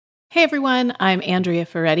Hey everyone, I'm Andrea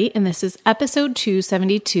Ferretti, and this is episode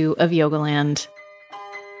 272 of Yogaland.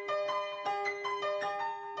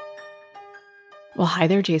 Well, hi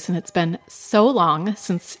there, Jason. It's been so long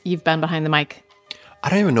since you've been behind the mic. I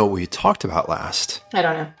don't even know what we talked about last. I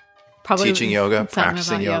don't know. Probably teaching yoga,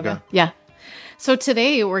 practicing yoga. Yeah. So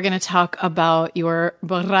today we're going to talk about your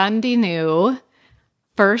brand new,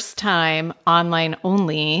 first time, online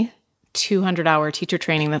only, 200-hour teacher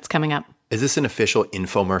training that's coming up. Is this an official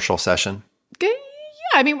infomercial session? Yeah,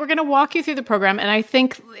 I mean, we're going to walk you through the program. And I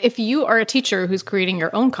think if you are a teacher who's creating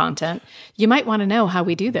your own content, you might want to know how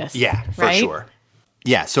we do this. Yeah, for sure.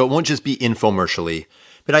 Yeah, so it won't just be infomercially.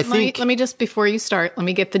 But I think... Let me just, before you start, let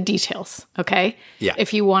me get the details, okay? Yeah.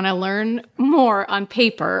 If you want to learn more on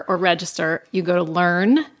paper or register, you go to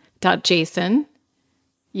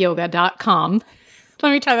learn.jasonyoga.com. Let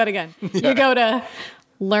me try that again. Yeah. You go to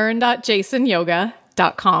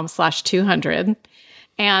learn.jasonyoga.com/200.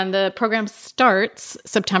 And the program starts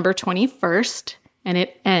September 21st and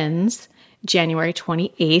it ends January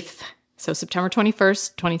 28th. So September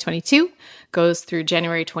 21st, 2022 goes through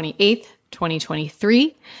January 28th,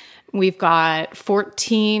 2023. We've got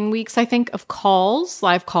 14 weeks, I think, of calls,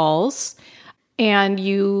 live calls. And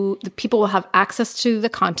the people will have access to the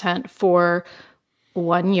content for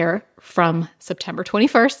 1 year from September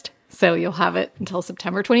 21st. So you'll have it until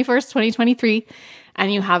September 21st, 2023.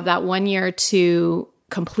 And you have that 1 year to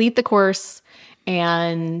complete the course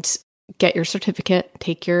and get your certificate,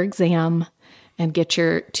 take your exam, and get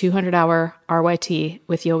your 200-hour RYT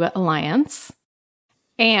with Yoga Alliance.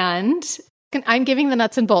 And I'm giving the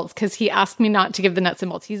nuts and bolts because he asked me not to give the nuts and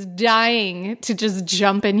bolts. He's dying to just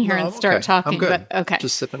jump in here and start talking. I'm good. But okay.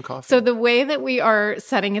 Just sipping coffee. So the way that we are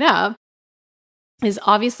setting it up is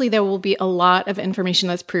obviously there will be a lot of information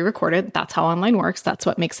that's pre-recorded. That's how online works. That's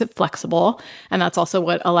what makes it flexible. And that's also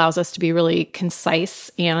what allows us to be really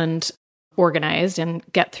concise and organized and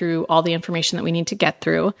get through all the information that we need to get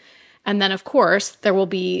through. And then, of course, there will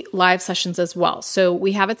be live sessions as well. So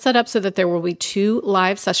we have it set up so that there will be 2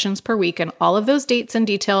 live sessions per week. And all of those dates and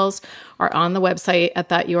details are on the website at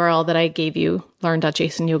that URL that I gave you,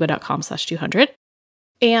 learn.jasonyoga.com/200.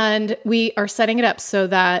 And we are setting it up so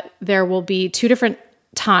that there will be 2 different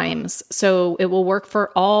times. So it will work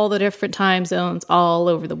for all the different time zones all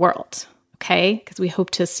over the world. Okay? Because we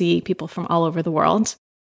hope to see people from all over the world.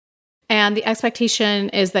 And the expectation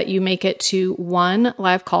is that you make it to 1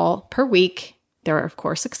 live call per week. There are, of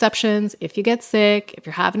course, exceptions. If you get sick, if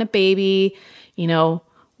you're having a baby,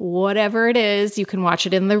 whatever it is, you can watch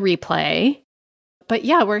it in the replay. But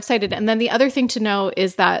yeah, we're excited. And then the other thing to know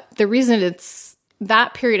is that the reason it's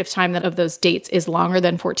that period of time that of those dates is longer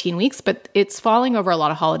than 14 weeks, but it's falling over a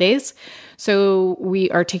lot of holidays. So we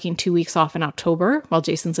are taking 2 weeks off in October while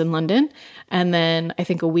Jason's in London. And then I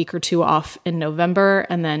think a week or 2 off in November,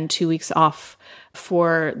 and then 2 weeks off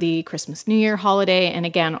for the Christmas New Year holiday. And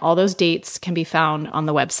again, all those dates can be found on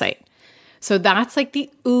the website. So that's like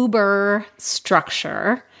the Uber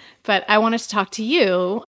structure. But I wanted to talk to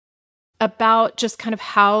you about just kind of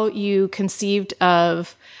how you conceived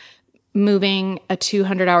of moving a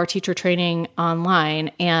 200-hour teacher training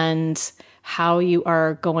online and how you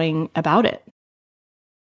are going about it.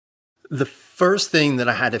 The first thing that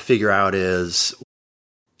I had to figure out is,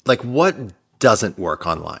 what doesn't work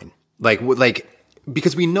online?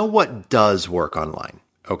 Because we know what does work online,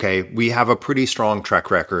 okay? We have a pretty strong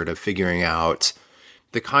track record of figuring out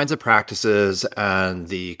the kinds of practices and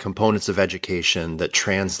the components of education that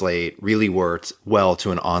translate really well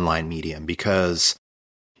to an online medium, because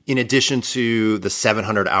in addition to the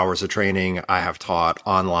 700 hours of training I have taught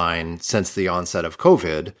online since the onset of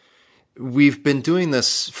COVID, we've been doing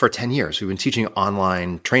this for 10 years. We've been teaching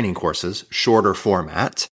online training courses, shorter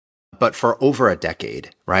format, but for over a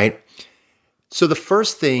decade, right? So the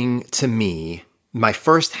first thing to me, my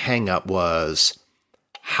first hang up was,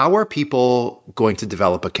 how are people going to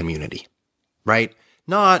develop a community, right?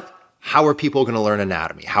 Not how are people going to learn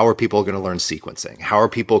anatomy? How are people going to learn sequencing? How are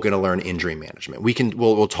people going to learn injury management?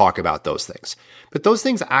 We'll talk about those things. But those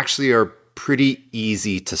things actually are pretty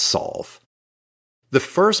easy to solve. The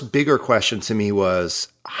first bigger question to me was,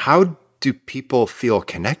 how do people feel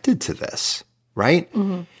connected to this, right?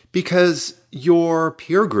 Mm-hmm. Because your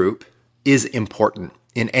peer group is important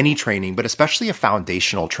in any training, but especially a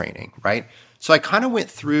foundational training, right? So I kind of went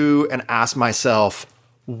through and asked myself,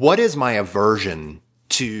 what is my aversion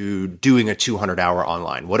to doing a 200-hour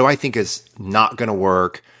online? What do I think is not going to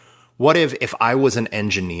work? What if I was an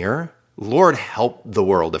engineer? Lord help the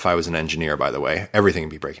world if I was an engineer, by the way. Everything would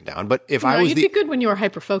be breaking down. But if I was you'd be good when you were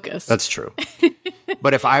hyper-focused. That's true.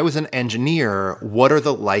 But if I was an engineer, what are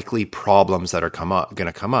the likely problems that are going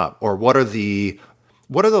to come up? Or what are the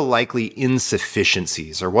what are the likely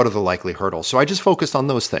insufficiencies or what are the likely hurdles? So I just focused on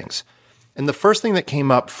those things. And the first thing that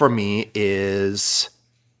came up for me is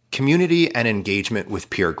community and engagement with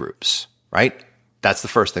peer groups, right? That's the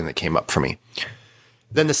first thing that came up for me.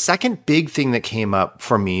 Then the second big thing that came up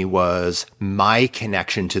for me was my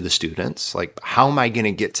connection to the students. Like, how am I going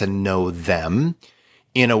to get to know them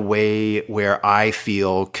in a way where I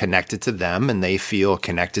feel connected to them and they feel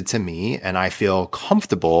connected to me, and I feel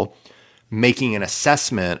comfortable making an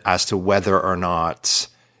assessment as to whether or not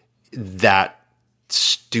that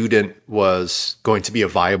student was going to be a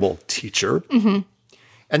viable teacher. Mm-hmm.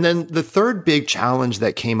 And then the third big challenge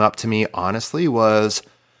that came up to me, honestly, was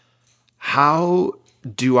how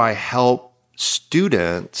do I help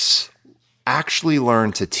students actually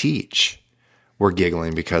learn to teach? We're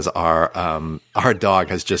giggling because our dog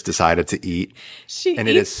has just decided to eat, it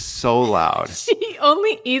is so loud. She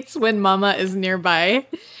only eats when Mama is nearby.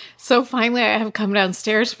 So finally, I have come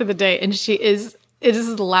downstairs for the day, and it is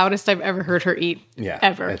the loudest I've ever heard her eat. Yeah,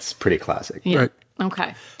 ever. It's pretty classic. Yeah. Right.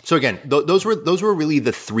 Okay. So again, those were really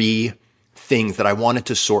the three things that I wanted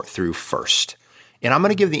to sort through first. And I'm going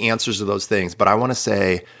to give the answers to those things, but I want to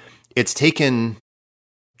say it's taken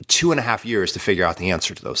 2.5 years to figure out the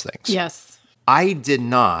answer to those things. Yes. I did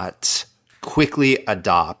not quickly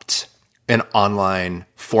adopt an online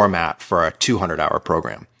format for a 200-hour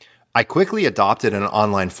program. I quickly adopted an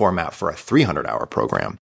online format for a 300-hour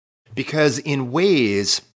program because in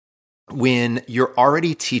ways, when you're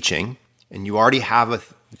already teaching and you already have a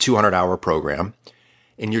 200-hour program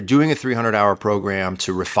and you're doing a 300-hour program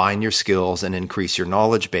to refine your skills and increase your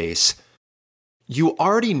knowledge base, you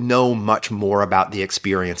already know much more about the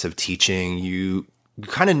experience of teaching. You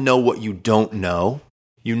kind of know what you don't know.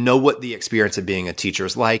 You know what the experience of being a teacher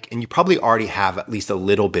is like, and you probably already have at least a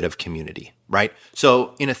little bit of community, right?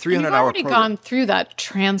 So in a 300-hour program— You've already gone through that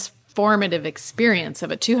transformative experience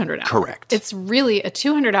of a 200-hour. Correct. It's really a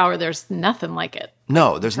 200-hour, there's nothing like it.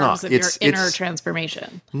 No, there's not. Of your inner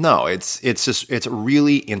transformation. No, it's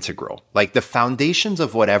really integral. Like the foundations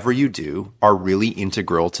of whatever you do are really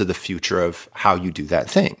integral to the future of how you do that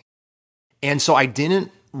thing. And so I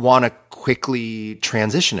didn't want to quickly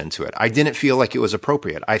transition into it. I didn't feel like it was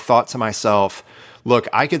appropriate. I thought to myself, look,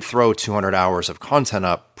 I could throw 200 hours of content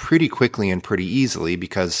up pretty quickly and pretty easily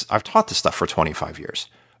because I've taught this stuff for 25 years.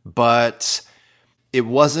 But it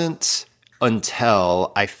wasn't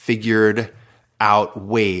until I figured out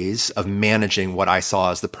ways of managing what I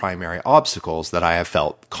saw as the primary obstacles that I have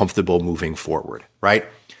felt comfortable moving forward, right?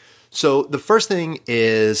 So the first thing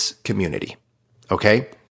is community, okay?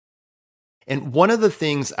 And one of the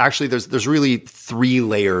things, actually, there's really 3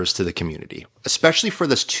 layers to the community, especially for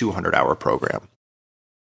this 200-hour program.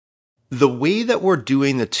 The way that we're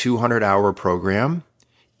doing the 200-hour program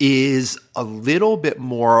is a little bit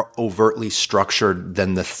more overtly structured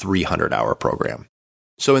than the 300-hour program.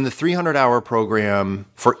 So in the 300-hour program,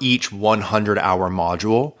 for each 100-hour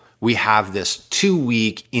module, we have this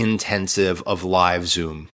 2-week intensive of live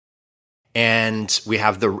Zoom. And we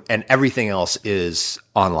have and everything else is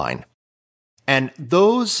online. And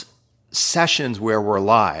those sessions where we're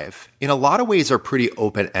live, in a lot of ways, are pretty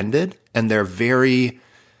open-ended, and they're very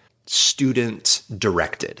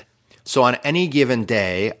student-directed. So on any given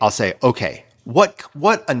day, I'll say, okay, what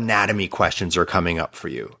anatomy questions are coming up for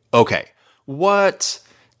you? Okay, what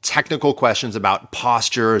technical questions about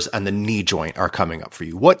postures and the knee joint are coming up for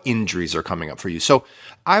you? What injuries are coming up for you? So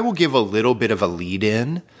I will give a little bit of a lead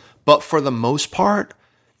in, but for the most part,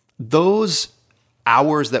 those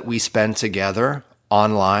hours that we spend together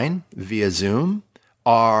online via Zoom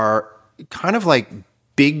are kind of like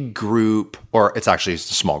big group, or it's actually a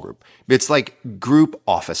small group. It's like group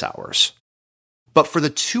office hours. But for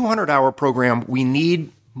the 200-hour program, we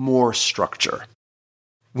need more structure.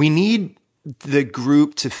 We need the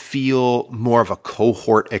group to feel more of a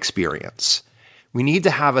cohort experience. We need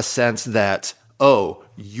to have a sense that, oh,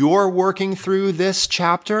 you're working through this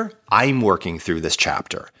chapter, I'm working through this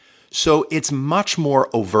chapter. So it's much more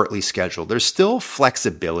overtly scheduled. There's still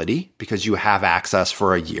flexibility because you have access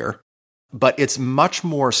for a year, but it's much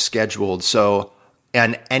more scheduled. So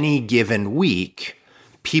on any given week,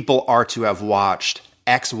 people are to have watched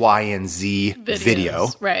X, Y, and Z video,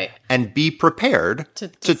 right, and be prepared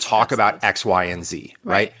to talk about X, Y, and Z,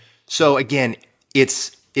 right? So again,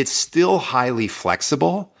 it's still highly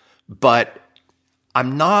flexible, but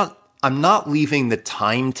I'm not leaving the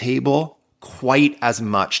timetable quite as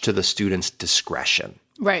much to the student's discretion.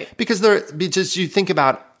 Right. Because you think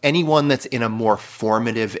about anyone that's in a more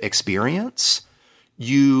formative experience,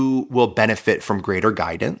 you will benefit from greater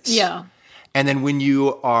guidance. Yeah. And then when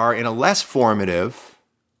you are in a less formative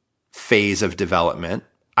phase of development,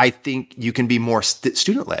 I think you can be more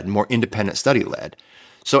student-led, more independent study-led.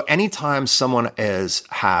 So anytime someone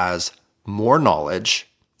has more knowledge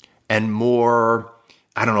and more,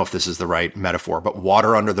 I don't know if this is the right metaphor, but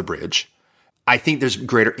water under the bridge, I think there's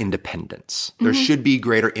greater independence. There should be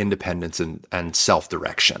greater independence and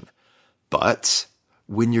self-direction. But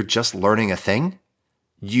when you're just learning a thing,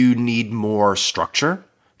 you need more structure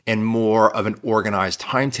and more of an organized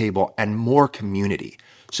timetable and more community.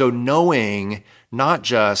 So knowing not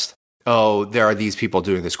just, oh, there are these people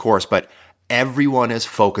doing this course, but everyone is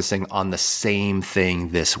focusing on the same thing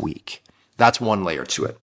this week. That's one layer to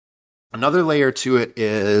it. Another layer to it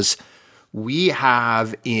is we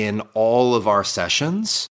have in all of our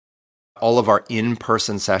sessions, all of our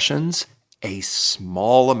in-person sessions, a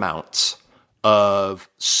small amount of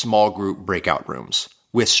small group breakout rooms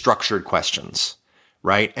with structured questions,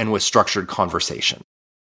 right? And with structured conversation.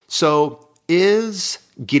 So is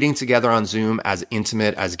getting together on Zoom as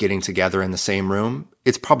intimate as getting together in the same room?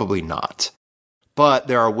 It's probably not. But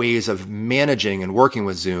there are ways of managing and working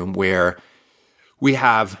with Zoom where we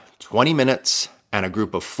have 20 minutes and a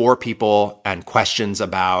group of 4 people and questions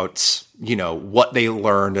about, what they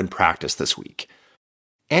learned and practiced this week.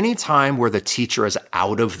 Anytime where the teacher is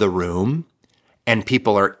out of the room and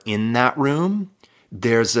people are in that room,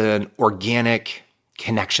 there's an organic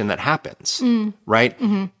connection that happens, right?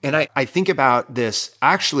 Mm-hmm. And I think about this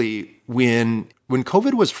actually when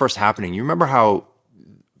COVID was first happening. You remember how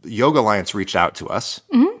Yoga Alliance reached out to us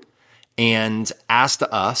and asked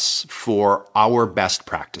us for our best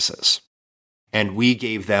practices. And we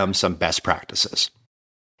gave them some best practices.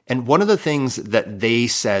 And one of the things that they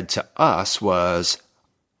said to us was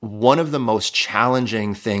one of the most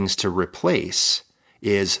challenging things to replace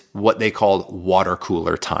is what they called water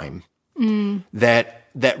cooler time.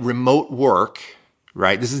 That remote work,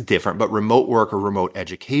 right? This is different, but remote work or remote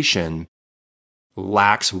education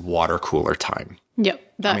lacks water cooler time.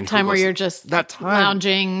 Yep. That time where you're just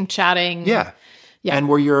lounging, chatting. Yeah. And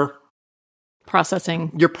where you're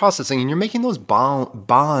processing and you're making those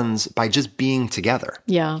bonds by just being together.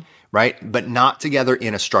 Yeah. Right? But not together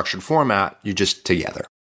in a structured format. You're just together.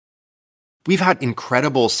 We've had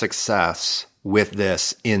incredible success with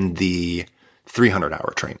this in the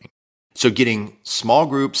 300-hour training. So getting small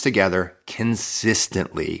groups together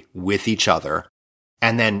consistently with each other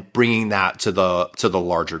and then bringing that to the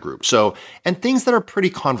larger group. So, and things that are pretty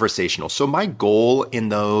conversational. So my goal in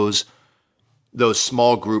those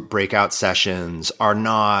small group breakout sessions are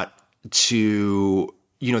not to,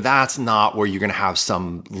 that's not where you're going to have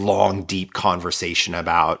some long, deep conversation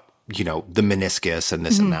about, the meniscus and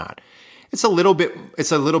this and that. It's a little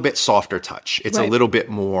bit softer touch. It's a little bit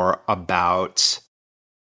more about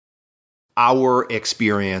our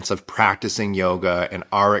experience of practicing yoga and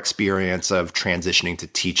our experience of transitioning to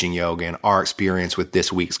teaching yoga and our experience with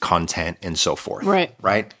this week's content and so forth.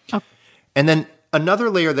 Right. Oh. And then another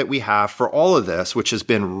layer that we have for all of this, which has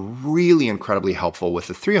been really incredibly helpful with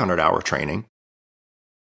the 300-hour training,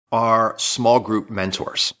 are small group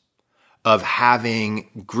mentors, of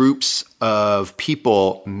having groups of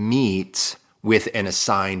people meet with an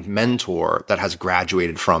assigned mentor that has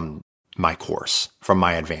graduated from my course, from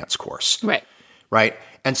my advanced course. Right.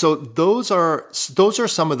 And so those are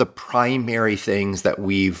some of the primary things that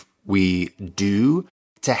we do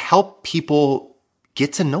to help people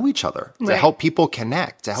get to know each other, to help people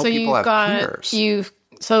connect, to help people have peers.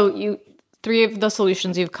 Three of the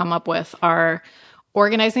solutions you've come up with are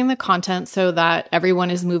organizing the content so that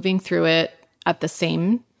everyone is moving through it at the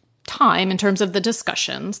same time in terms of the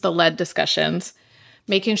discussions, the led discussions,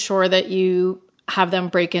 making sure that you have them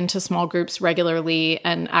break into small groups regularly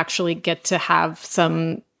and actually get to have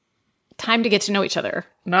some time to get to know each other,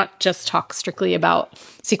 not just talk strictly about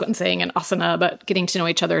sequencing and asana, but getting to know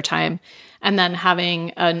each other time. And then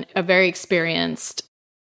having a very experienced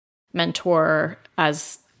mentor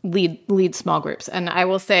as lead small groups. And I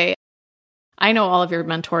will say, I know all of your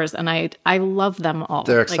mentors and I love them all.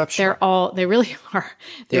 They're exceptional. They really are.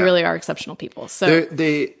 They really are exceptional people. So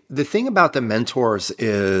the thing about the mentors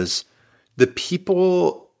is the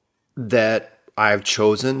people that I've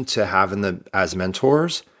chosen to have as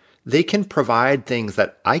mentors, they can provide things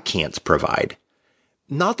that I can't provide.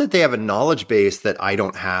 Not that they have a knowledge base that I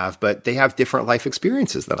don't have, but they have different life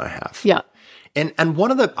experiences than I have. Yeah. And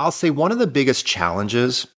one of the biggest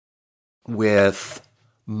challenges with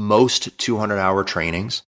most 200-hour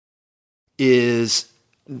trainings is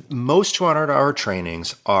most 200-hour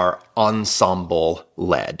trainings are ensemble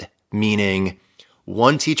led, meaning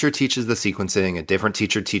one teacher teaches the sequencing, a different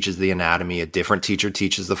teacher teaches the anatomy, a different teacher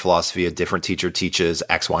teaches the philosophy, a different teacher teaches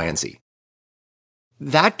X, Y, and Z.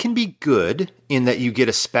 That can be good in that you get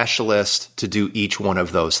a specialist to do each one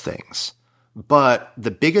of those things. But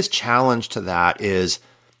the biggest challenge to that is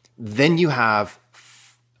then you have,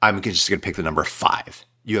 I'm just going to pick the number 5.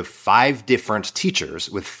 You have 5 different teachers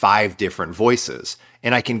with 5 different voices.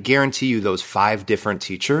 And I can guarantee you those 5 different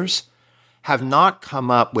teachers have not come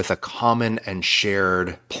up with a common and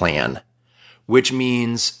shared plan, which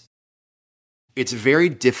means it's very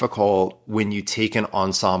difficult when you take an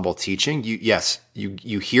ensemble teaching.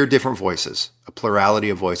 You hear different voices. A plurality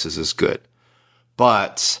of voices is good.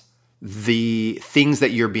 But the things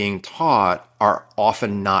that you're being taught are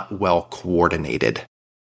often not well coordinated.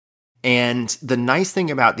 And the nice thing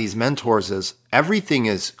about these mentors is everything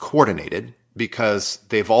is coordinated because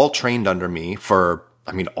they've all trained under me for,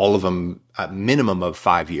 all of them a minimum of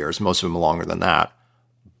 5 years, most of them longer than that.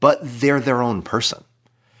 But they're their own person.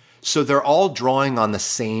 So they're all drawing on the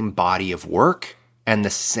same body of work and the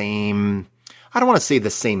same, I don't want to say the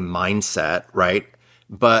same mindset, right?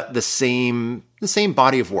 But the same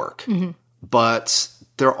body of work. Mm-hmm. But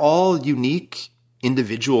they're all unique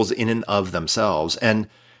individuals in and of themselves. And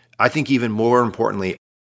I think even more importantly,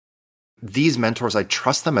 these mentors, I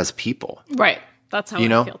trust them as people. Right. That's how I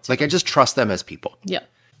feel too. Like I just trust them as people. Yeah.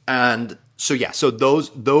 And so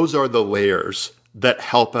those are the layers that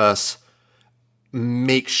help us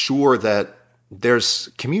make sure that there's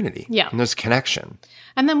community. Yeah. And there's connection.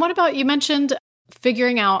 And then what about, you mentioned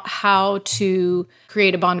figuring out how to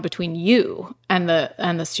create a bond between you and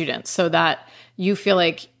the students so that you feel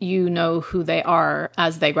like you know who they are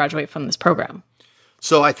as they graduate from this program.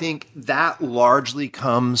 So I think that largely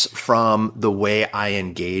comes from the way I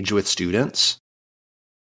engage with students.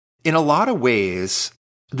 In a lot of ways,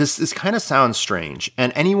 this kind of sounds strange.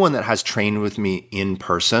 And anyone that has trained with me in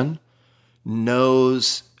person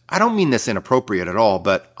knows, I don't mean this inappropriate at all,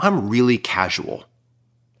 but I'm really casual.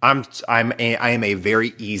 I am a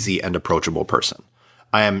very easy and approachable person.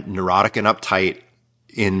 I am neurotic and uptight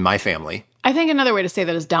in my family. I think another way to say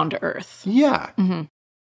that is down to earth. Yeah. Mm-hmm.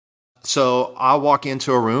 So I'll walk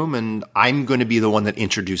into a room and I'm going to be the one that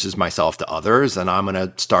introduces myself to others. And I'm going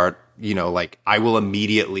to start, I will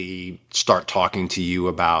immediately start talking to you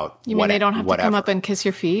about You mean they don't have to come up and kiss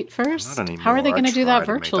your feet first? Not anymore. How are they going to do that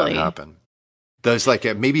virtually? Make that happen. There's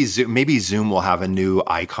maybe Zoom will have a new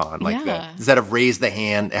icon like that. Instead of raise the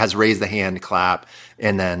hand, it has raise the hand, clap,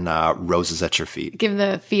 and then roses at your feet. Give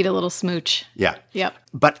the feet a little smooch. Yeah. Yep.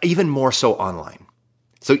 But even more so online.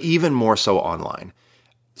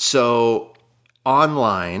 So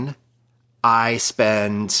online, I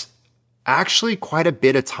spend actually quite a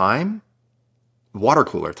bit of time, water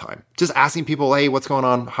cooler time, just asking people, hey, what's going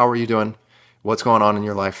on? How are you doing? What's going on in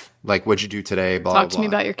your life? Like, what'd you do today? Blah, Talk blah, to me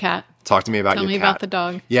about your cat. Talk to me about Tell your cat. Tell me about the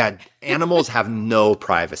dog. Yeah. Animals have no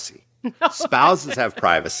privacy. No. Spouses have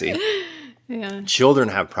privacy. Yeah. Children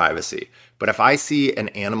have privacy. But if I see an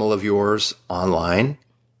animal of yours online,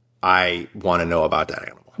 I want to know about that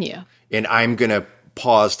animal. Yeah. And I'm going to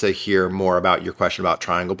pause to hear more about your question about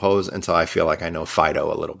triangle pose until I feel like I know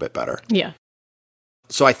Fido a little bit better. Yeah.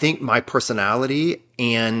 So I think my personality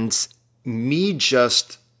and me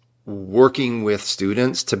just working with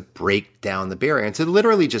students to break down the barrier and to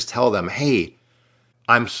literally just tell them, hey,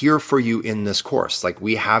 I'm here for you in this course. Like,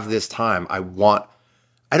 we have this time. I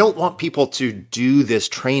don't want people to do this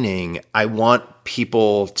training. I want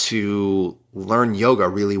people to learn yoga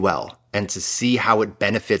really well and to see how it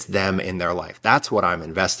benefits them in their life. That's what I'm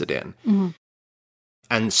invested in. Mm-hmm.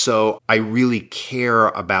 And so I really care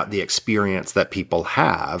about the experience that people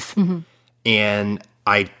have. Mm-hmm. And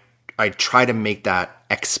I try to make that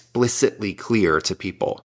explicitly clear to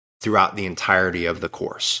people throughout the entirety of the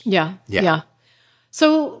course. Yeah.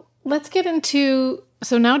 So let's get into,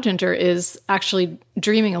 so now Ginger is actually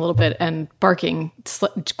dreaming a little bit and barking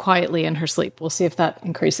quietly in her sleep. We'll see if that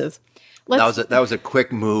increases. That was a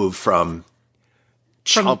quick move from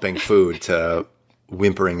chomping food to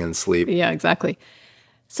whimpering in sleep. Yeah, exactly.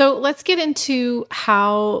 So let's get into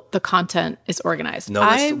how the content is organized. No,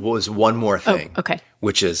 this was one more thing. Oh, okay.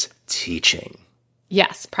 Which is teaching.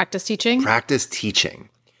 Yes, practice teaching. Practice teaching.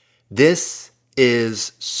 This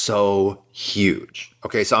is so huge.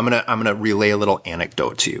 Okay, so I'm gonna relay a little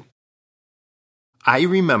anecdote to you. I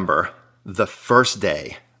remember the first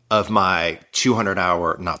day of my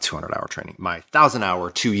 200-hour training, my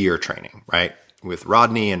 1,000-hour 2-year training, right? With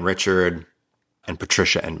Rodney and Richard and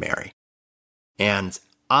Patricia and Mary. And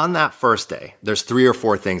on that first day, there's 3 or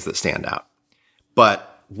 4 things that stand out.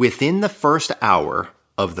 But within the first hour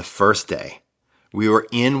of the first day, we were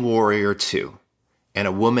in Warrior 2, and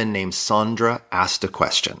a woman named Sandra asked a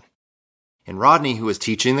question. And Rodney, who was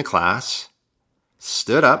teaching the class,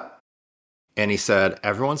 stood up, and he said,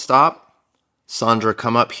 everyone stop. Sandra,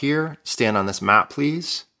 come up here, stand on this mat,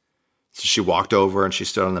 please. So she walked over and she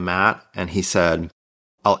stood on the mat, and he said,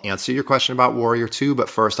 I'll answer your question about Warrior 2, but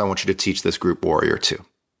first I want you to teach this group Warrior 2.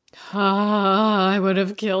 I would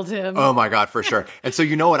have killed him. Oh my God, for sure. And so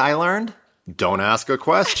you know what I learned? Don't ask a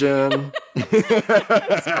question.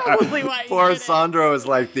 That's probably why. Poor Sandra was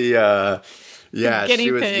like the guinea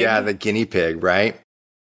pig. The guinea pig, right?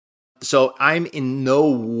 So I'm in no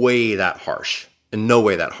way that harsh.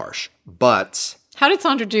 But how did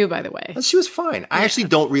Sandra do, by the way? She was fine. I actually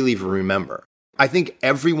don't really even remember. I think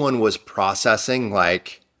everyone was processing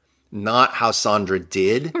like not how Sandra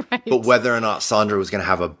did, right, but whether or not Sandra was going to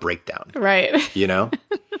have a breakdown. Right. You know?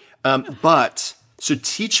 But so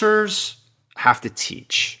teachers have to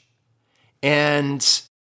teach. And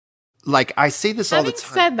like I say this all the time.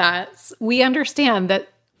 Having said that, we understand that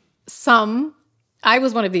I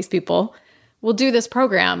was one of these people, will do this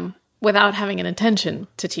program without having an intention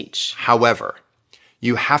to teach. However,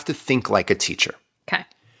 you have to think like a teacher. Okay.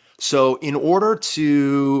 So in order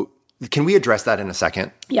to, can we address that in a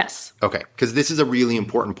second? Yes. Okay, because this is a really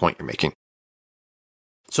important point you're making.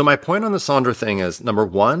 So my point on the Sandra thing is, number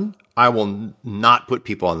one, I will not put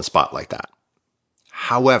people on the spot like that.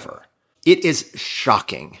 However, it is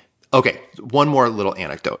shocking. Okay, one more little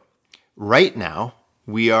anecdote. Right now,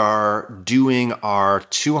 we are doing our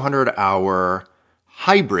 200-hour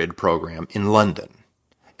hybrid program in London.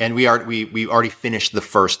 And we already finished the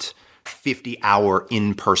first 50-hour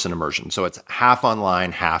in-person immersion. So it's half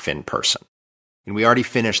online, half in person. And we already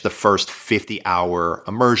finished the first 50-hour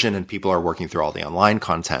immersion, and people are working through all the online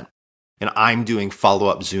content. And I'm doing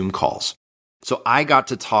follow-up Zoom calls. So I got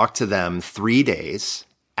to talk to them 3 days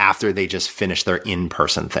after they just finished their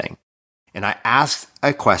in-person thing. And I asked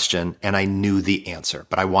a question, and I knew the answer,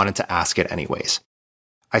 but I wanted to ask it anyways.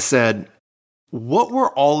 I said, what were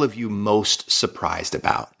all of you most surprised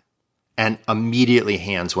about? And immediately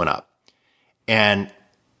hands went up. And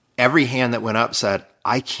every hand that went up said,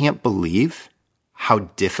 I can't believe how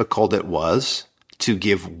difficult it was to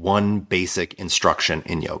give one basic instruction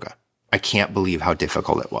in yoga. I can't believe how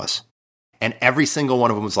difficult it was. And every single one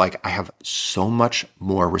of them was like, I have so much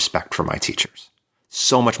more respect for my teachers.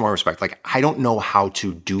 So much more respect. Like, I don't know how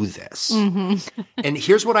to do this. Mm-hmm. And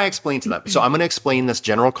here's what I explained to them. So I'm going to explain this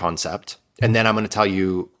general concept, and then I'm going to tell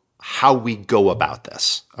you how we go about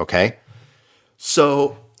this. Okay.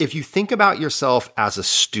 So if you think about yourself as a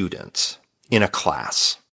student in a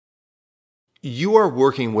class, you are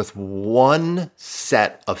working with one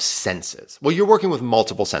set of senses. Well, you're working with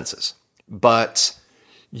multiple senses, but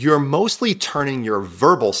you're mostly turning your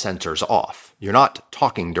verbal centers off. You're not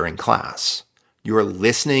talking during class. You're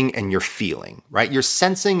listening and you're feeling, right? You're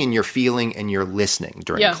sensing and you're feeling and you're listening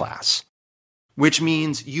during class, which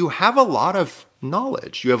means you have a lot of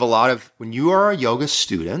knowledge. You have a lot of, when you are a yoga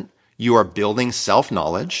student, you are building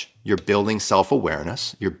self-knowledge, you're building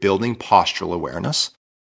self-awareness, you're building postural awareness.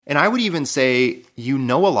 And I would even say, you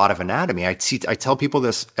know a lot of anatomy. I tell people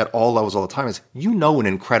this at all levels all the time, is you know an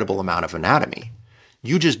incredible amount of anatomy.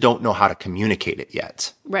 You just don't know how to communicate it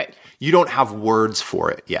yet. Right. You don't have words for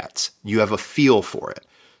it yet. You have a feel for it.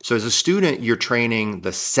 So as a student, you're training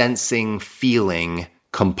the sensing, feeling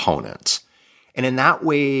component. And in that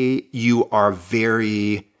way, you are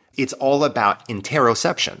it's all about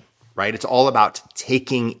interoception, right? It's all about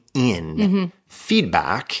taking in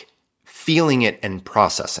feedback, feeling it, and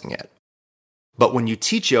processing it. But when you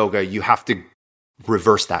teach yoga, you have to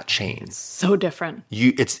reverse that chain. So different.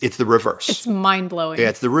 It's the reverse. It's mind-blowing. Yeah,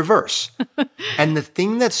 it's the reverse. And the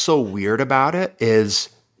thing that's so weird about it is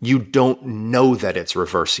you don't know that it's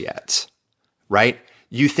reverse yet, right?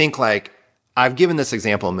 You think like, I've given this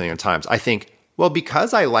example a million times. I think, well,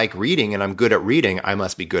 because I like reading and I'm good at reading, I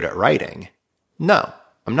must be good at writing. No,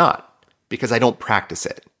 I'm not, because I don't practice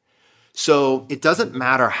it. So it doesn't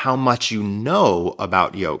matter how much you know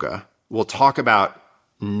about yoga. We'll talk about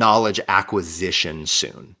knowledge acquisition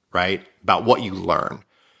soon, right? About what you learn.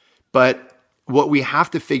 But what we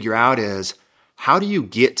have to figure out is, how do you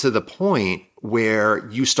get to the point where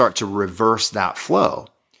you start to reverse that flow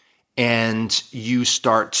and you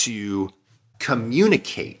start to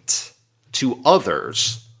communicate to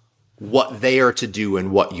others what they are to do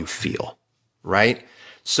and what you feel, right?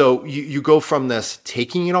 So you go from this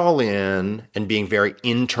taking it all in and being very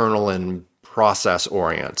internal and process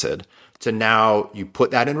oriented to now you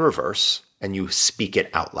put that in reverse and you speak it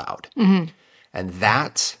out loud. Mm-hmm. And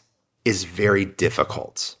that is very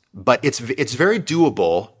difficult, but it's very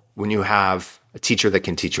doable when you have a teacher that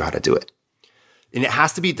can teach you how to do it. And it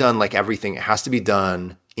has to be done like everything. It has to be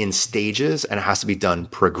done in stages, and it has to be done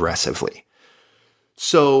progressively.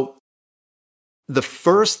 So the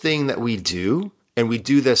first thing that we do, and we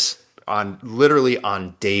do this literally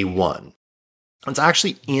on day one. It's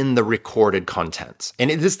actually in the recorded content. And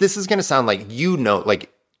this is going to sound like you know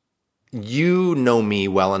me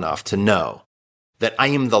well enough to know that I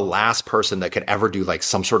am the last person that could ever do like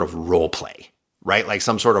some sort of role play, right? Like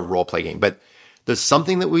some sort of role play game. But there's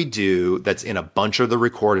something that we do that's in a bunch of the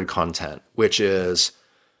recorded content, which is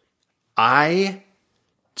I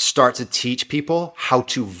start to teach people how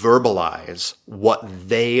to verbalize what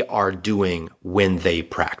they are doing when they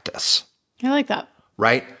practice. I like that.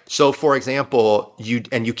 Right? So for example,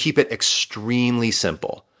 you keep it extremely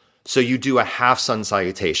simple. So you do a half sun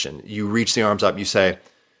salutation. You reach the arms up. You say,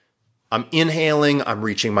 I'm inhaling, I'm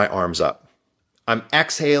reaching my arms up. I'm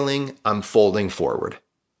exhaling, I'm folding forward.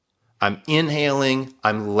 I'm inhaling,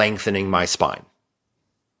 I'm lengthening my spine.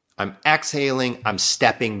 I'm exhaling, I'm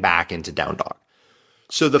stepping back into down dog.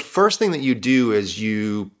 So the first thing that you do is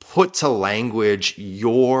you put to language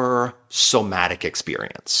your somatic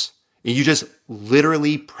experience. You just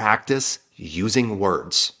literally practice using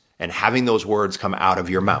words and having those words come out of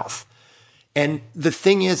your mouth. And the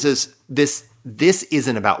thing is this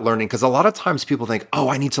isn't about learning, because a lot of times people think, oh,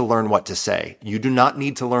 I need to learn what to say. You do not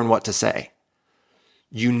need to learn what to say.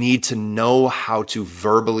 You need to know how to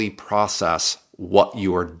verbally process what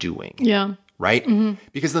you are doing. Yeah. Right? Mm-hmm.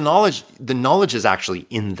 Because the knowledge is actually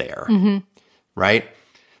in there. Mm-hmm. Right?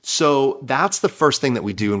 So that's the first thing that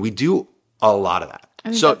we do. And we do a lot of that. I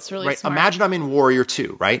think that's really smart. Imagine I'm in Warrior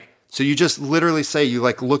 2, right? So you just literally say, you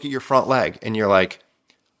like look at your front leg and you're like,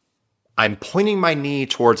 I'm pointing my knee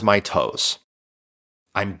towards my toes.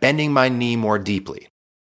 I'm bending my knee more deeply.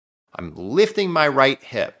 I'm lifting my right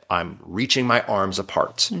hip. I'm reaching my arms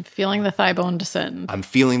apart. I'm feeling the thigh bone descend. I'm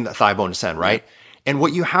feeling the thigh bone descend, right? And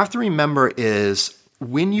what you have to remember is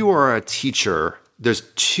when you are a teacher, there's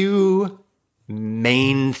two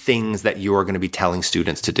main things that you are going to be telling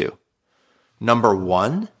students to do. Number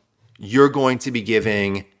one, you're going to be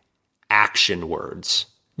giving action words.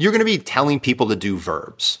 You're going to be telling people to do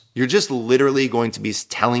verbs. You're just literally going to be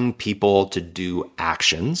telling people to do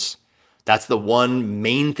actions. That's the one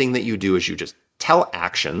main thing that you do, is you just tell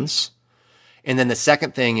actions. And then the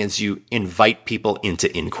second thing is you invite people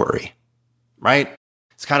into inquiry, right?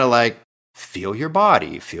 It's kind of like, feel your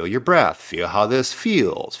body, feel your breath, feel how this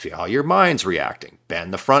feels, feel how your mind's reacting,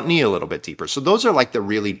 bend the front knee a little bit deeper. So those are like the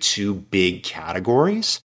really two big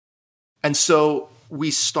categories. And so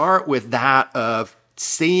we start with that of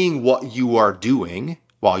saying what you are doing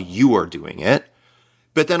while you are doing it.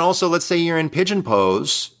 But then also, let's say you're in pigeon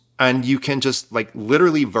pose and you can just like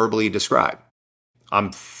literally verbally describe,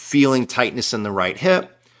 I'm feeling tightness in the right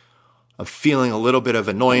hip. I'm feeling a little bit of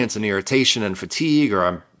annoyance and irritation and fatigue, or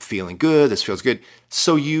I'm feeling good. This feels good.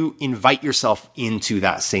 So you invite yourself into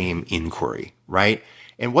that same inquiry, right?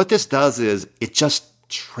 And what this does is it just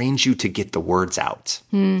trains you to get the words out.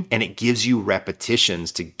 And it gives you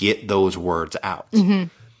repetitions to get those words out. Mm-hmm.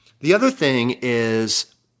 The other thing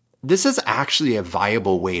is this is actually a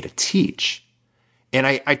viable way to teach. And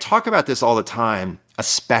I talk about this all the time,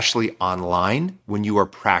 especially online when you are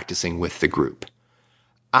practicing with the group.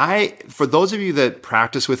 For those of you that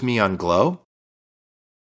practice with me on Glow,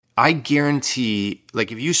 I guarantee,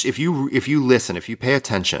 like if you listen, if you pay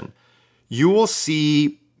attention, you will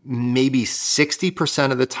see maybe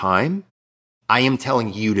 60% of the time, I am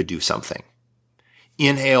telling you to do something.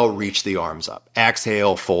 Inhale, reach the arms up.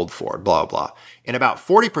 Exhale, fold forward, blah, blah. And about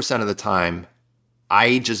 40% of the time,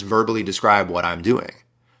 I just verbally describe what I'm doing.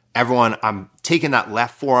 Everyone, I'm taking that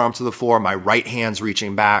left forearm to the floor, my right hand's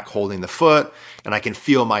reaching back, holding the foot, and I can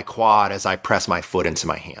feel my quad as I press my foot into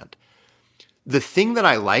my hand. The thing that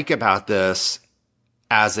I like about this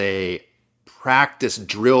as a practice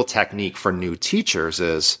drill technique for new teachers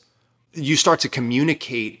is you start to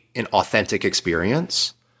communicate an authentic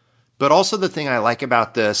experience. But also the thing I like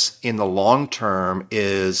about this in the long term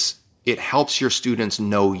is it helps your students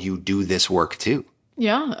know you do this work too.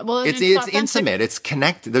 Yeah. Well, it's intimate. It's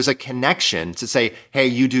connected. There's a connection to say, hey,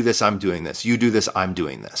 you do this, I'm doing this. You do this, I'm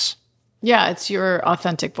doing this. Yeah. It's your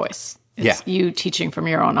authentic voice. It's you teaching from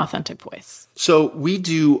your own authentic voice. So we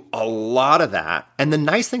do a lot of that. And the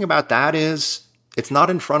nice thing about that is it's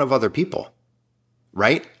not in front of other people.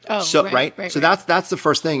 Right? Oh, so, right. So that's the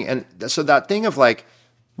first thing. And so that thing of like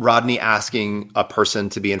Rodney asking a person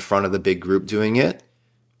to be in front of the big group doing it,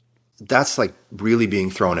 that's like really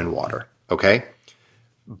being thrown in water. Okay.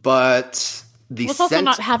 But it's also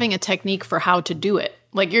not having a technique for how to do it.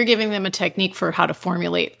 Like you're giving them a technique for how to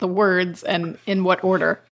formulate the words and in what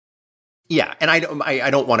order. Yeah, and I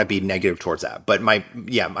don't want to be negative towards that, but I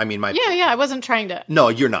wasn't trying to. No,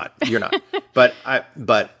 you're not. But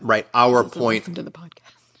our point. Listen to the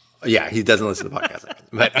podcast. Yeah, he doesn't listen to the podcast.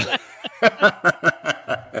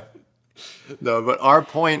 No, but our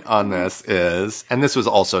point on this is, and this was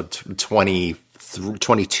also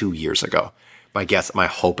 22 years ago. My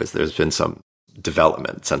hope is there's been some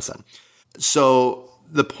development since then. So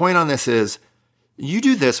the point on this is, you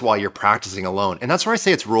do this while you're practicing alone. And that's where I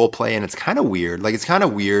say it's role play, and it's kind of weird. Like, it's kind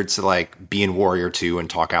of weird to like be in Warrior 2 and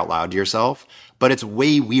talk out loud to yourself, but it's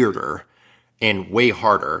way weirder and way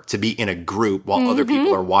harder to be in a group while other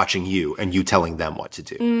people are watching you and you telling them what to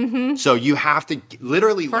do. So you have to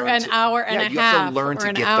literally for learn an hour and a half. You have to learn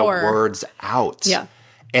to get the words out. Yeah.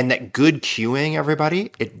 And that good cueing,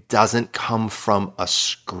 everybody, it doesn't come from a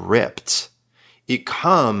script. It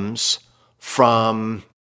comes from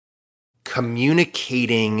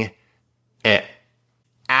communicating an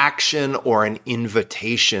action or an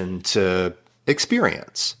invitation to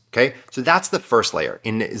experience. Okay. So that's the first layer.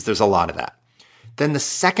 And there's a lot of that. Then the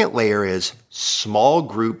second layer is small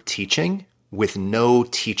group teaching with no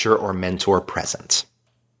teacher or mentor present.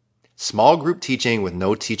 Small group teaching with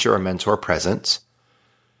no teacher or mentor present.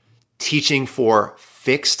 Teaching for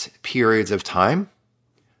fixed periods of time,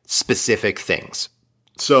 specific things.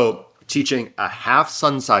 So teaching a half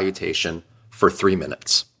sun salutation for 3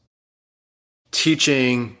 minutes.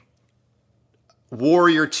 Teaching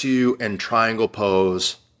Warrior 2 and triangle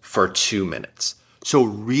pose for 2 minutes. So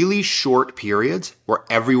really short periods where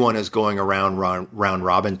everyone is going around round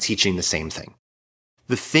robin teaching the same thing.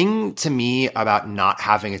 The thing to me about not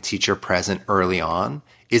having a teacher present early on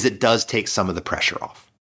is it does take some of the pressure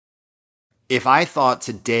off. If I thought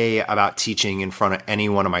today about teaching in front of any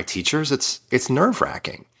one of my teachers, it's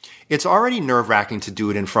nerve-wracking. It's already nerve-wracking to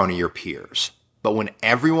do it in front of your peers. But when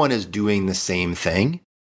everyone is doing the same thing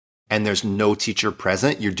and there's no teacher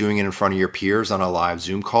present, you're doing it in front of your peers on a live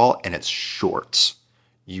Zoom call and it's short.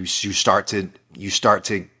 You start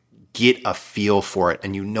to get a feel for it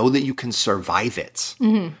and you know that you can survive it,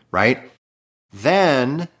 right?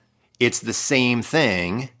 Then it's the same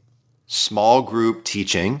thing, small group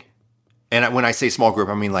teaching. And when I say small group,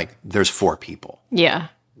 I mean like there's 4 people. Yeah.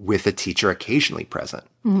 With a teacher occasionally present.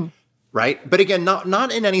 Right? But again,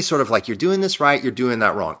 not in any sort of like, you're doing this right, you're doing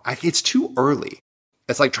that wrong. It's too early.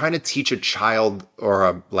 It's like trying to teach a child or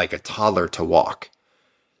a toddler to walk.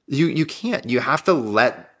 You can't. You have to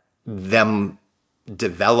let them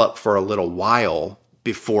develop for a little while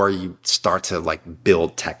before you start to like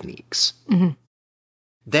build techniques.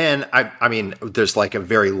 Then, I mean, there's like a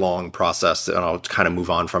very long process, and I'll kind of move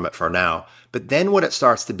on from it for now. But then what it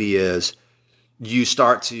starts to be is you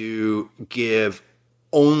start to give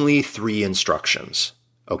only 3 instructions,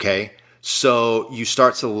 okay? So you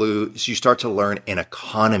start to learn an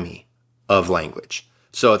economy of language.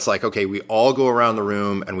 So it's like, okay, we all go around the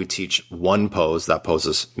room and we teach one pose. That pose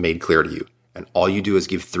is made clear to you. And all you do is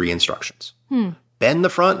give 3 instructions. Bend the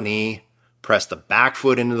front knee, press the back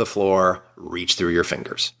foot into the floor, reach through your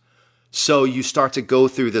fingers. So you start to go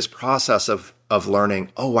through this process of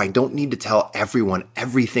learning, oh, I don't need to tell everyone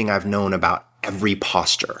everything I've known about every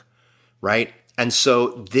posture, right? And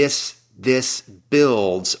so this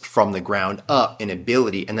builds from the ground up in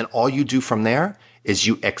ability. And then all you do from there is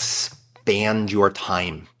you expand your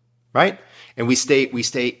time, right? And we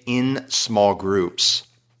stay in small groups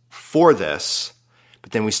for this,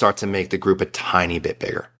 but then we start to make the group a tiny bit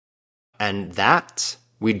bigger. And that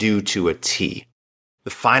we do to a T.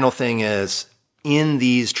 The final thing is, in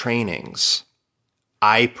these trainings,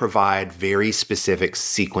 I provide very specific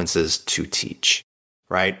sequences to teach,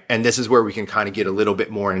 right? And this is where we can kind of get a little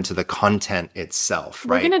bit more into the content itself,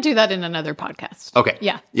 right? We're going to do that in another podcast. Okay.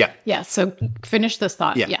 Yeah. So finish this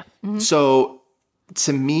thought. Yeah. So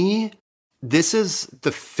to me, this is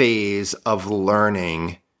the phase of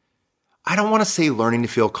learning. I don't want to say learning to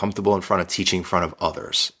feel comfortable in front of teaching in front of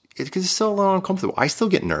others. Because it's still a little uncomfortable. I still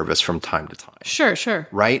get nervous from time to time. Sure.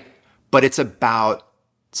 Right? But it's about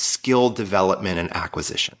skill development and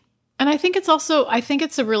acquisition. And I think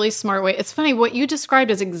it's a really smart way. It's funny, what you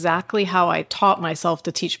described is exactly how I taught myself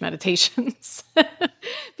to teach meditations.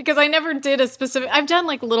 Because I never did I've done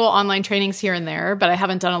like little online trainings here and there, but I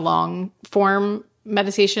haven't done a long form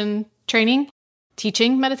meditation training,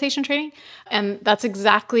 teaching meditation training. And that's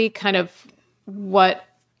exactly kind of what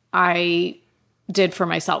I did for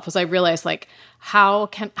myself, was I realized like, how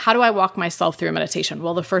do I walk myself through a meditation?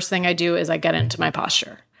 Well, the first thing I do is I get into my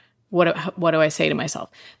posture. What do I say to myself?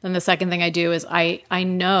 Then the second thing I do is I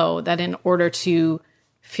know that in order to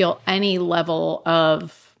feel any level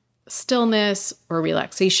of stillness or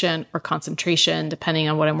relaxation or concentration, depending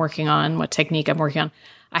on what I'm working on, what technique I'm working on,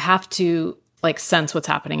 I have to like sense what's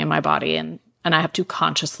happening in my body, and I have to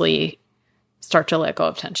consciously start to let go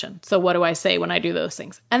of tension. So what do I say when I do those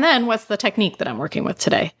things? And then what's the technique that I'm working with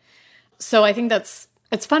today? So I think that's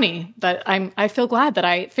It's funny that I feel glad that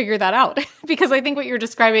I figured that out because I think what you're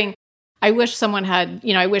describing, I wish someone had,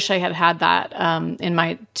 I wish I had that in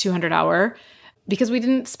my 200-hour, because we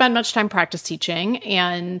didn't spend much time practice teaching.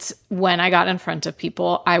 And when I got in front of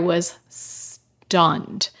people, I was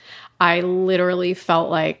stunned. I literally felt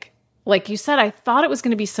like you said, I thought it was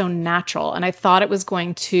going to be so natural, and I thought it was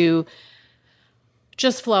going to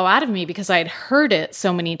just flow out of me because I had heard it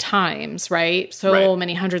so many times, right? So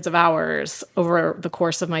many hundreds of hours over the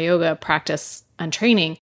course of my yoga practice and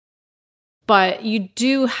training. But you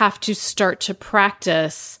do have to start to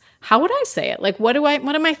practice. How would I say it? Like, what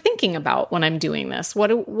am I thinking about when I'm doing this?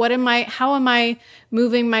 How am I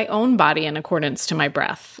moving my own body in accordance to my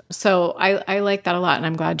breath? So I like that a lot. And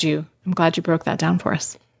I'm glad you broke that down for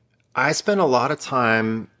us. I spend a lot of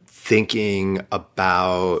time thinking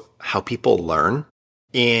about how people learn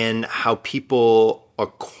and how people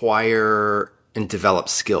acquire and develop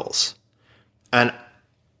skills. And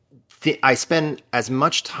I spend as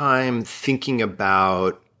much time thinking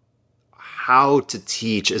about how to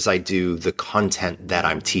teach as I do the content that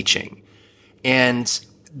I'm teaching. And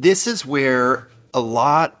this is where a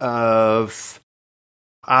lot of,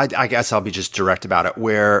 I guess I'll be just direct about it,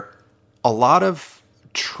 where a lot of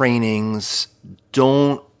trainings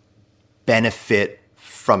don't benefit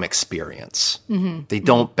from experience. Mm-hmm. They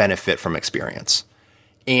don't benefit from experience.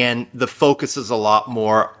 And the focus is a lot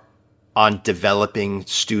more on developing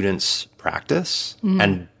students' practice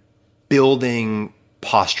and building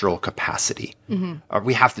postural capacity. Mm-hmm.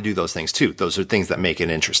 We have to do those things too. Those are things that make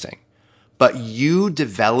it interesting. But you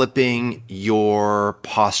developing your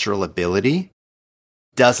postural ability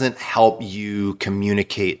doesn't help you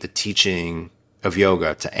communicate the teaching of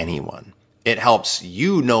yoga to anyone. It helps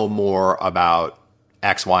you know more about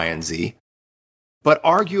X, Y, and Z. But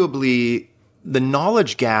arguably, the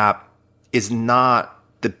knowledge gap is not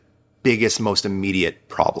the biggest, most immediate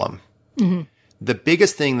problem. Mm-hmm. The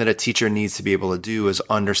biggest thing that a teacher needs to be able to do is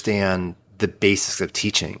understand the basics of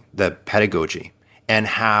teaching, the pedagogy, and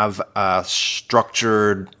have a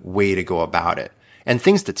structured way to go about it and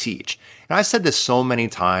things to teach. And I've said this so many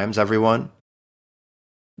times, everyone.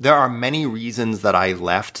 There are many reasons that I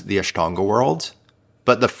left the Ashtanga world,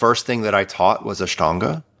 but the first thing that I taught was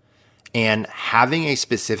Ashtanga. And having a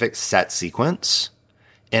specific set sequence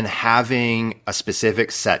and having a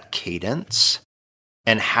specific set cadence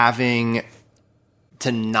and having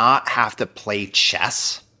to not have to play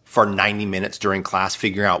chess for 90 minutes during class,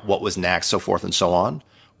 figuring out what was next, so forth and so on,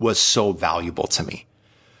 was so valuable to me.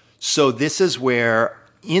 So this is where,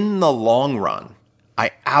 in the long run,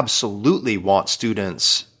 I absolutely want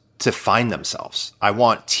students to find themselves. I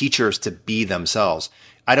want teachers to be themselves.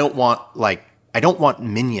 I don't want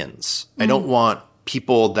minions. I don't want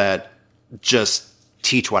people that just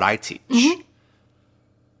teach what I teach. Mm-hmm.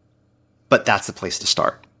 But that's the place to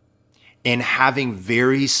start. And having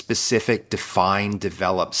very specific, defined,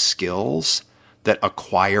 developed skills that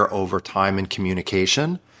acquire over time in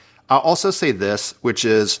communication. I'll also say this, which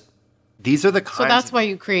is, these are the kinds. So that's why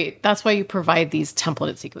you provide these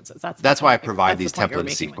templated sequences. That's why I provide these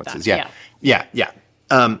templated sequences. Yeah.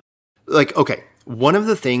 Okay. One of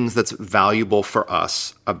the things that's valuable for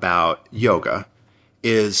us about yoga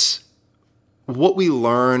is what we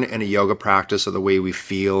learn in a yoga practice, or the way we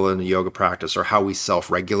feel in a yoga practice, or how we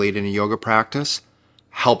self-regulate in a yoga practice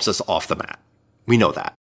helps us off the mat. We know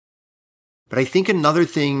that. But I think another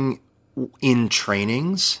thing in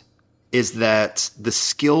trainings is that the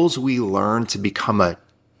skills we learn to become a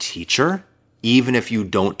teacher, even if you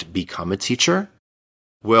don't become a teacher,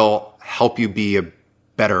 will help you be a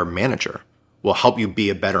better manager, will help you be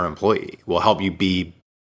a better employee, will help you be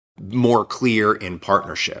more clear in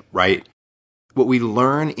partnership, right? What we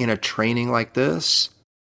learn in a training like this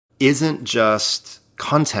isn't just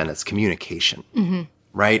content, it's communication,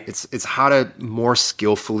 right? It's how to more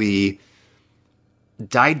skillfully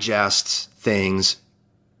digest things,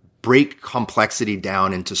 break complexity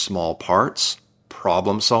down into small parts,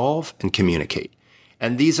 problem solve, and communicate.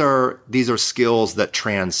 And these are skills that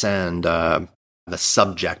transcend the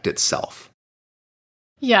subject itself.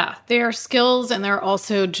 Yeah, they are skills, and they're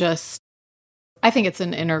also just, I think it's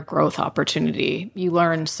an inner growth opportunity. You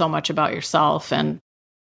learn so much about yourself, and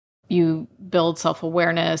you build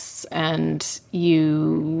self-awareness, and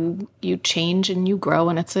you change and you grow,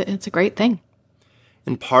 and it's a great thing.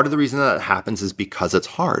 And part of the reason that happens is because it's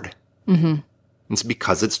hard. Mm-hmm. It's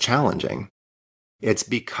because it's challenging. It's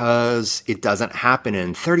because it doesn't happen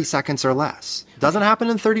in 30 seconds or less. It doesn't happen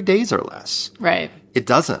in 30 days or less. Right. It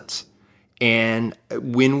doesn't. And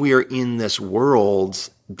when we are in this world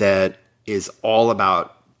that is all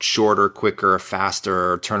about shorter, quicker,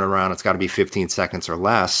 faster, turn around, it's got to be 15 seconds or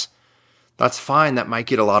less, That's fine. That might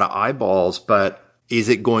get a lot of eyeballs, but is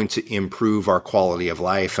it going to improve our quality of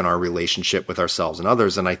life and our relationship with ourselves and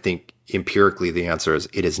others? And I think empirically the answer is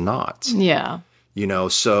it is not. Yeah.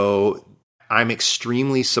 So I'm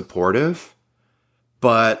extremely supportive,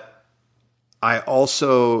 but I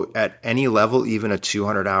also, at any level, even a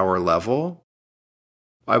 200-hour level,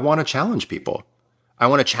 I want to challenge people. I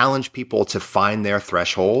want to challenge people to find their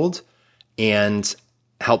threshold and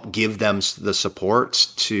help give them the support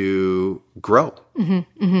to grow.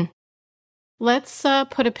 Mm-hmm, mm-hmm. Let's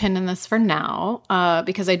put a pin in this for now,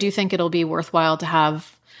 because I do think it'll be worthwhile to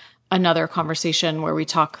have another conversation where we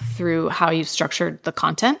talk through how you've structured the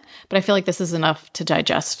content. But I feel like this is enough to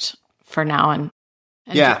digest for now. And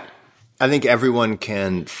yeah, I think everyone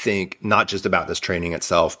can think not just about this training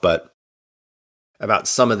itself, but about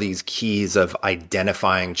some of these keys of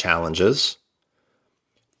identifying challenges,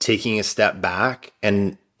 taking a step back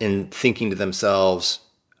and thinking to themselves,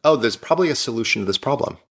 oh, there's probably a solution to this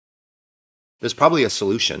problem. There's probably a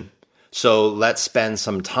solution. So let's spend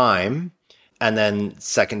some time, and then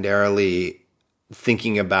secondarily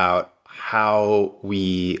thinking about how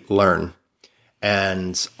we learn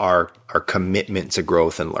and our commitment to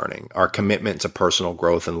growth and learning. Our commitment to personal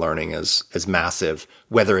growth and learning is massive,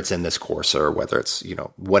 whether it's in this course or whether it's,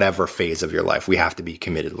 whatever phase of your life. We have to be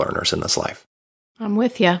committed learners in this life. I'm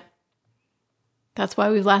with you. That's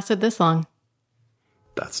why we've lasted this long.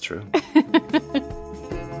 That's true.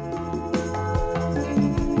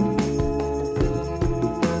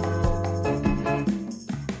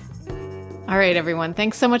 All right, everyone.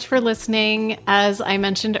 Thanks so much for listening. As I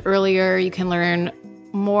mentioned earlier, you can learn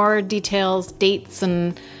more details, dates,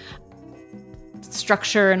 and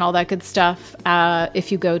structure and all that good stuff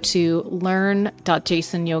if you go to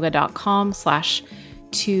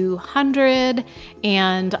learn.jasonyoga.com/200.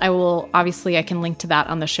 And I can link to that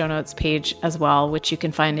on the show notes page as well, which you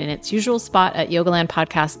can find in its usual spot at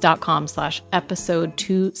yogalandpodcast.com/episode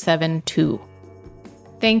 272.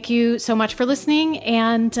 Thank you so much for listening,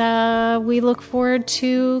 and we look forward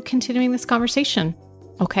to continuing this conversation.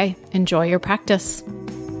 Okay, enjoy your practice.